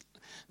just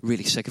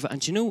really sick of it.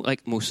 And you know,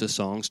 like, most of the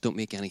songs don't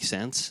make any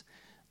sense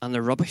and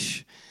they're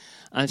rubbish.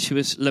 And she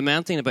was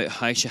lamenting about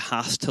how she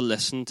has to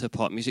listen to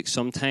pop music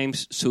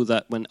sometimes so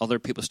that when other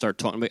people start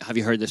talking about, have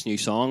you heard this new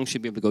song?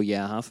 She'd be able to go,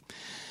 yeah, I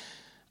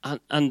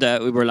have. And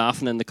we were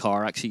laughing in the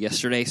car actually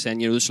yesterday, saying,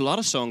 you know, there's a lot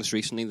of songs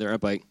recently that are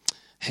about,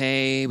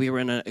 hey, we were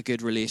in a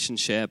good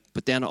relationship,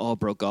 but then it all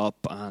broke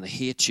up, and I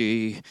hate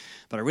you,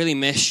 but I really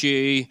miss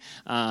you,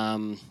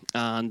 and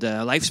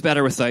life's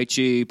better without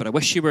you, but I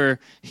wish you were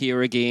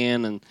here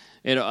again, and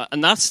you know,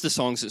 and that's the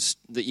songs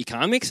that you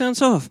can make sense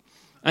of.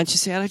 And she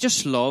said, I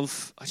just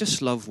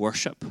love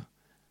worship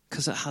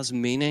because it has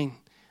meaning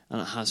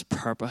and it has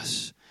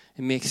purpose.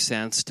 It makes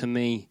sense to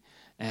me,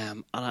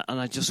 and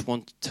I just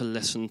want to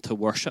listen to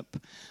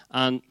worship.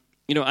 And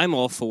you know, I'm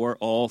all for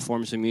all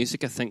forms of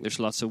music. I think there's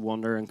lots of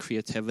wonder and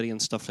creativity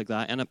and stuff like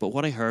that in it. But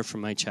what I heard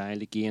from my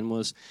child again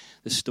was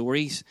the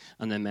stories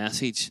and the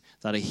message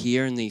that I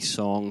hear in these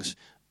songs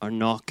are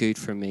not good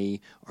for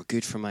me or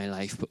good for my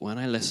life. But when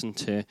I listen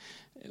to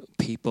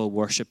people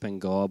worshiping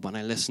God, when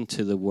I listen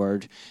to the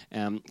word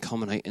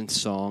coming out in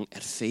song,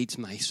 it feeds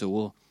my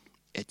soul.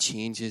 It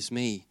changes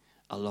me.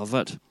 I love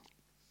it.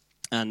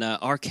 And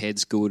our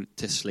kids go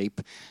to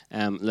sleep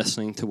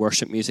listening to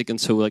worship music. And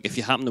so, like, if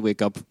you happen to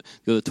wake up,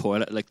 go to the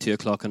toilet at like 2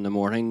 o'clock in the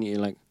morning, you're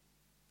like,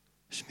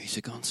 there's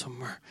music on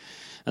somewhere.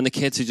 And the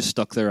kids who just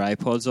stuck their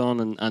iPods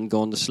on and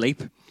gone to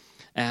sleep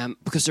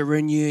because they're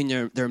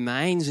renewing their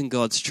minds in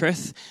God's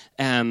truth.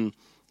 They're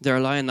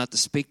allowing that to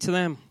speak to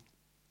them.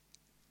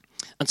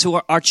 And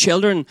so our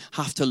children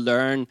have to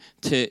learn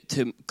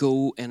to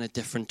go in a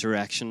different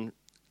direction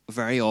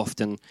very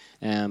often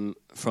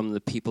from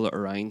the people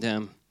around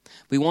them.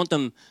 We want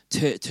them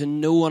to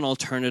know an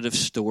alternative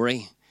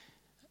story,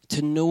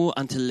 to know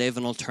and to live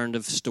an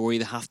alternative story,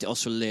 they have to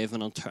also live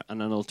in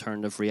an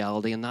alternative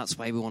reality. And that's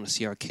why we want to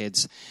see our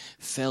kids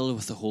filled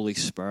with the Holy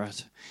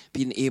Spirit,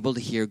 being able to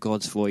hear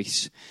God's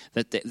voice,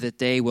 that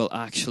they will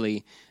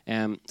actually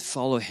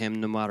follow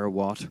him no matter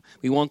what.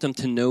 We want them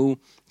to know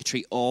to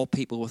treat all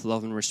people with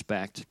love and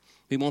respect.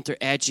 We want their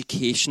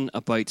education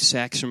about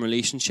sex and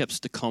relationships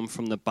to come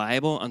from the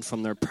Bible and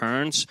from their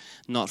parents,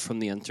 not from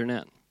the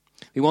internet.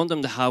 We want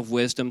them to have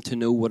wisdom to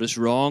know what is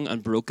wrong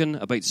and broken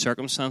about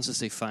circumstances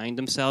they find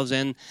themselves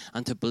in,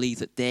 and to believe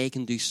that they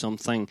can do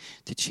something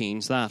to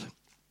change that.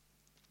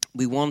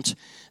 We want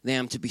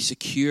them to be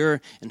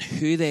secure in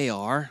who they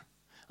are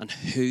and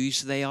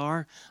whose they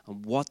are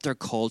and what they're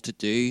called to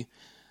do,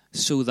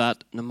 so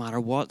that no matter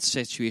what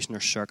situation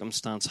or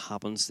circumstance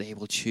happens, they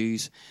will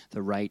choose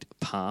the right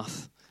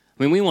path.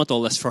 I mean, we want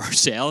all this for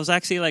ourselves,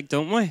 actually,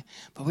 don't we?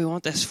 But we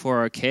want this for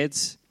our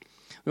kids.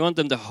 We want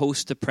them to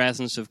host the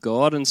presence of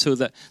God, and so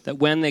that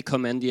when they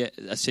come into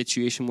a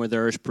situation where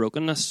there is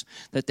brokenness,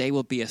 that they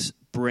will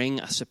bring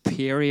a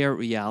superior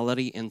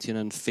reality into an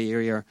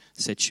inferior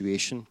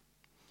situation.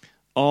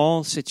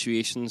 All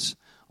situations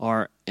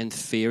are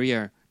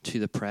inferior to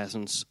the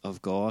presence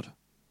of God.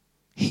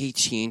 He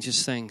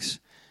changes things.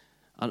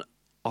 And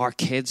our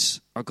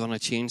kids are going to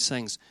change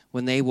things.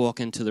 When they walk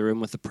into the room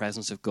with the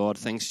presence of God,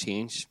 things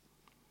change.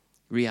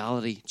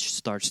 Reality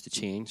starts to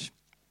change.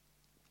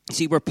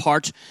 See, we're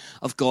part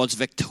of God's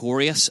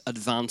victorious,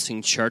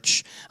 advancing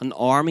church, an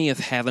army of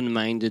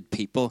heaven-minded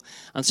people.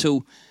 And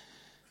so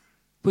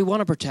we want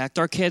to protect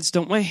our kids,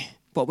 don't we?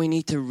 But we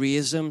need to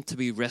raise them to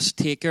be risk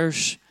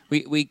takers.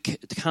 We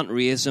can't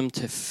raise them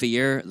to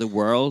fear the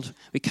world.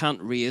 We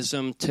can't raise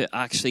them to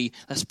actually,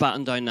 let's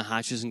batten down the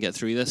hatches and get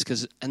through this,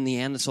 because in the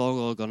end, it's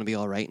all going to be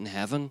all right in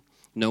heaven.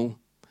 No.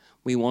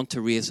 We want to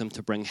raise them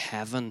to bring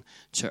heaven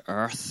to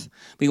earth.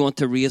 We want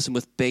to raise them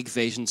with big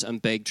visions and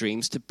big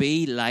dreams, to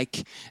be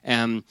like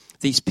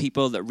these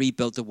people that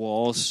rebuilt the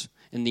walls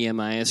in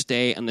Nehemiah's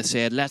day, and they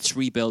said, let's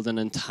rebuild an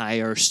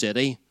entire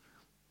city.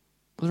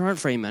 Well, there aren't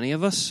very many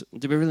of us.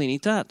 Do we really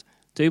need that?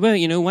 Do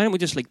we? Why don't we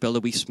just build a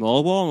wee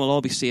small wall and we'll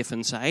all be safe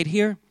inside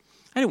here?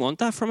 I don't want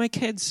that for my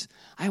kids.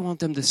 I want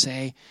them to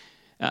say,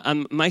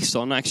 and my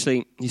son,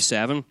 actually, he's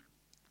 7.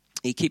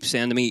 He keeps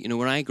saying to me,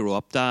 when I grow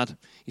up, Dad,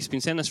 he's been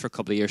saying this for a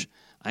couple of years,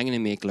 I'm going to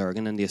make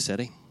Lurgan into a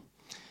city.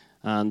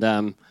 And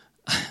I'm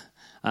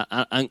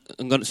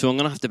going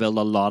to have to build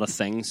a lot of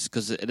things,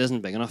 because it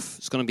isn't big enough.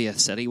 It's going to be a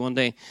city one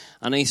day.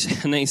 And he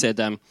said,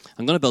 I'm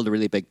going to build a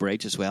really big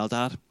bridge as well,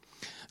 Dad. I'm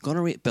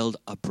going to build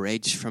a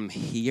bridge from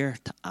here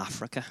to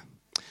Africa.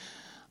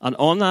 And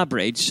on that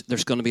bridge,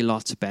 there's going to be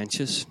lots of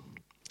benches.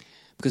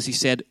 Because he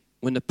said,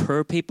 when the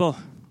poor people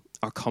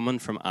are coming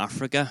from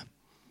Africa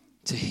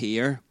to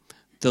here,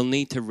 they'll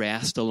need to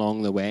rest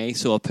along the way,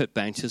 so I'll put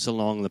benches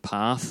along the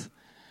path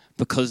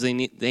because they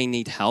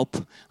need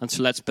help. And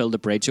so let's build a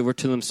bridge over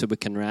to them so we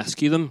can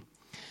rescue them.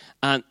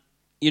 And,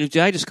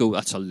 do I just go,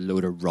 that's a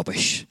load of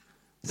rubbish?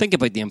 Think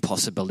about the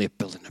impossibility of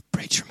building a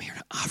bridge from here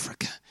to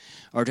Africa.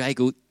 Or do I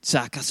go,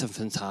 Zach, that's a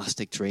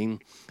fantastic dream.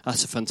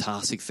 That's a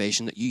fantastic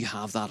vision, that you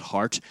have that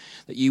heart,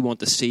 that you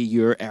want to see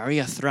your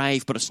area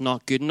thrive, but it's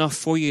not good enough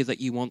for you, that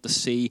you want to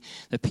see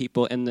the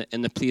people in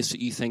the place that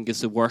you think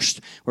is the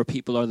worst, where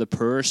people are the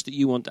poorest, that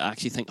you want to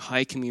actually think,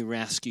 how can we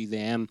rescue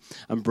them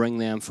and bring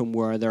them from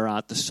where they're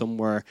at to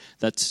somewhere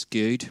that's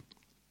good?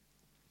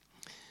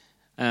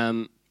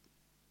 And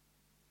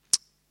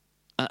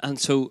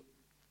so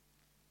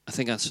I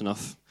think that's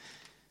enough.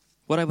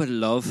 What I would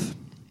love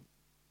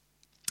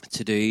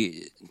to do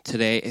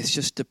today is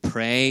just to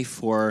pray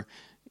for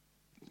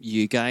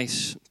you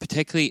guys,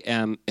 particularly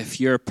if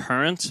you're a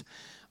parent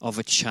of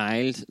a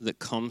child that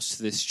comes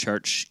to this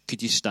church.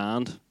 Could you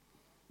stand?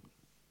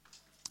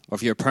 Or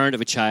if you're a parent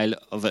of a child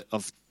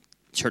of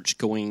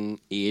church-going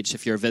age,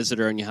 if you're a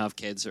visitor and you have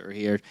kids that are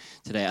here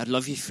today, I'd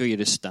love for you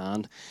to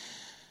stand.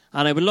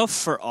 And I would love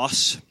for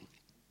us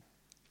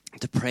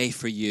to pray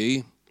for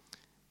you,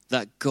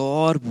 that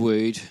God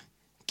would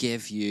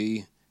give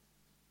you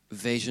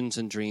visions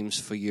and dreams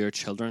for your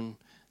children,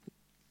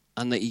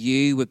 and that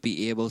you would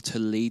be able to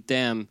lead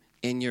them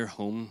in your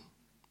home,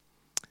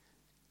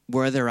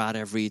 where they're at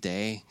every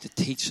day, to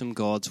teach them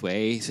God's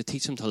ways, to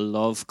teach them to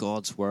love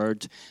God's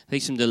word,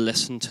 teach them to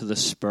listen to the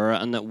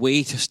Spirit, and that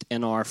we just,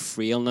 in our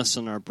frailness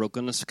and our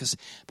brokenness, because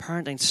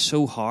parenting's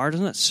so hard,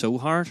 isn't it? So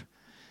hard.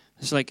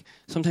 It's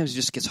sometimes it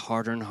just gets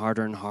harder and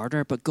harder and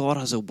harder, but God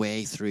has a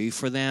way through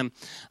for them.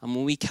 And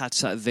when we catch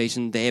that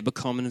vision, they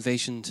become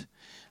envisioned.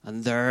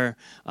 And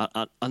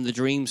and the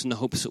dreams and the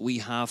hopes that we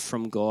have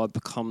from God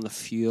become the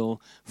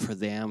fuel for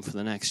them, for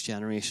the next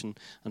generation,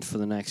 and for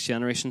the next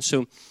generation.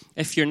 So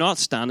if you're not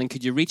standing,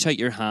 could you reach out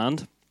your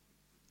hand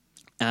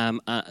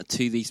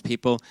to these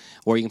people,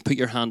 or you can put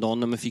your hand on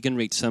them if you can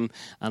reach them,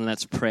 and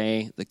let's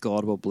pray that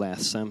God will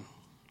bless them.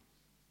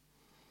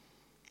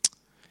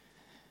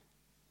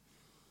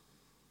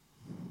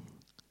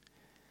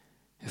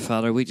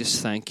 Father, we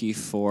just thank you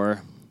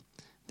for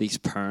these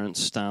parents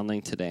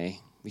standing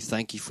today. We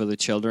thank you for the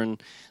children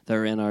that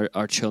are in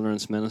our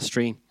children's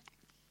ministry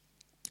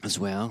as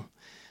well.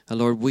 And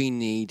Lord, we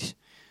need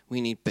We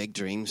need big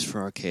dreams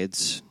for our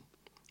kids.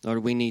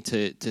 Lord, we need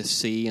to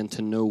see and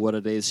to know what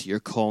it is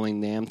you're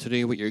calling them to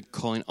do, what you're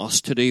calling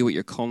us to do, what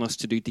you're calling us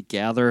to do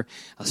together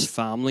as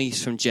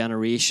families from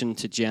generation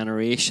to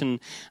generation.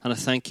 And I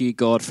thank you,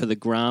 God, for the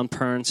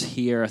grandparents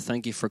here. I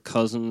thank you for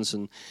cousins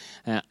and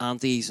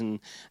aunties and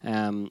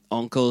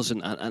uncles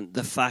and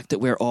the fact that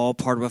we're all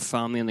part of a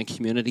family and a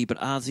community.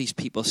 But as these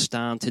people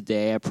stand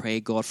today, I pray,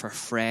 God, for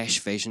fresh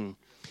vision,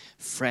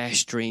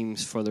 fresh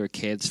dreams for their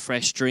kids,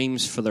 fresh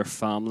dreams for their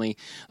family.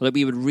 That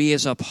we would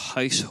raise up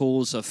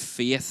households of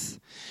faith,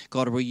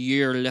 God, where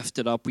you're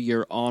lifted up, where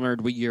you're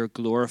honored, where you're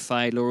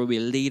glorified. Lord, where we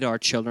lead our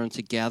children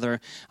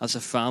together as a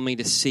family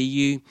to see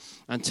you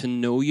and to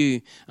know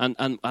you. And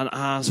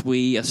as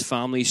we, as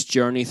families,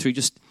 journey through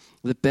just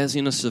the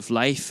busyness of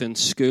life in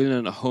school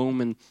and at home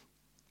and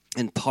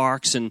in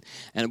parks and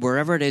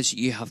wherever it is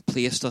you have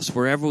placed us,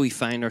 wherever we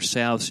find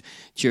ourselves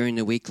during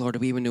the week, Lord,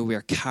 we would know we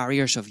are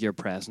carriers of your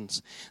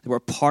presence, that we're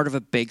part of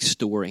a big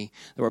story,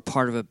 that we're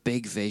part of a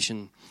big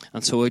vision.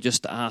 And so I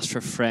just ask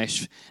for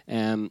fresh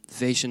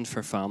vision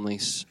for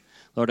families.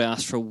 Lord, I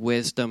ask for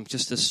wisdom.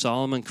 Just as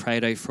Solomon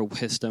cried out for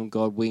wisdom,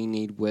 God, we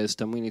need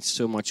wisdom. We need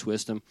so much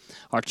wisdom.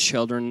 Our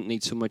children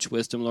need so much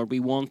wisdom, Lord.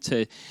 We want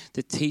to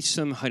teach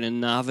them how to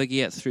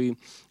navigate through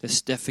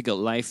this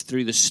difficult life,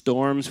 through the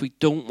storms. We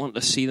don't want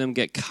to see them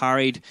get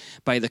carried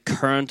by the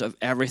current of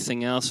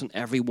everything else and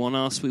everyone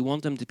else. We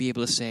want them to be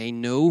able to say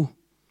no.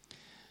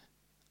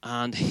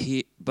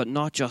 But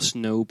not just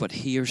no, but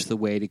here's the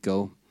way to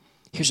go.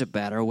 Here's a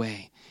better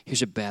way.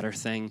 Here's a better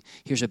thing.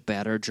 Here's a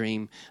better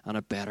dream and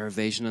a better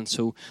vision. And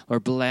so,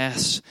 Lord,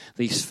 bless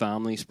these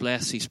families.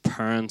 Bless these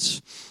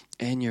parents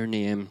in your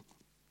name,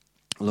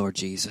 Lord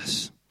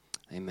Jesus.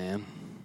 Amen.